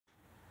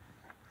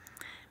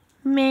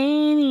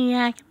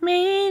Maniac,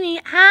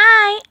 maniac.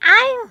 Hi,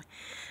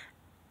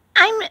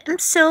 I'm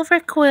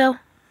Silver Quill.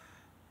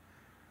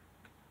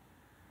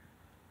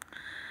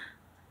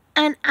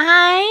 And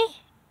I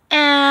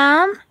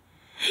am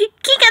King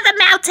of the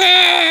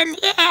Mountain.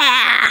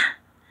 Yeah.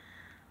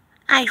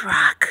 I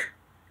rock.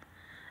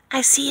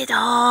 I see it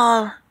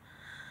all.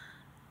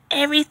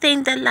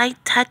 Everything the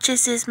light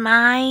touches is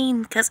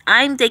mine, 'cause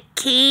I'm the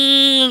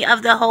king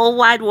of the whole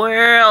wide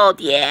world.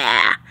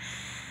 Yeah.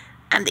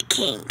 I'm the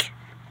king.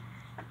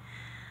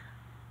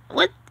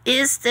 What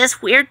is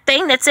this weird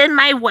thing that's in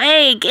my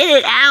way? Get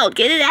it out.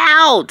 Get it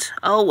out.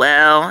 Oh,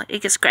 well.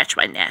 It can scratch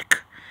my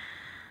neck.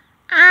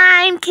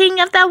 I'm king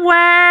of the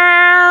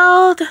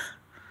world.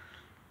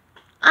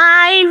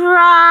 I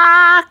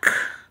rock.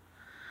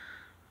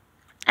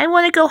 I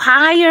want to go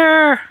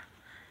higher.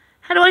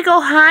 How do I go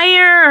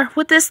higher?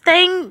 Would this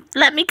thing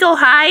let me go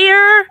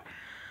higher?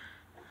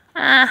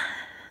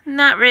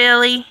 Not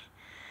really.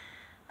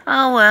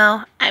 Oh,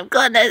 well. I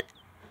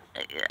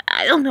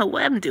don't know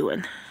what I'm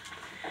doing.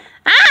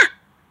 Ah!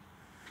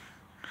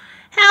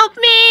 Help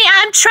me!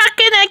 I'm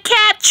trapped in a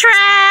cat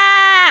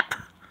trap!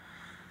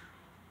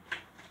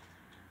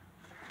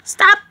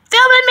 Stop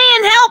filming me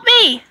and help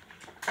me!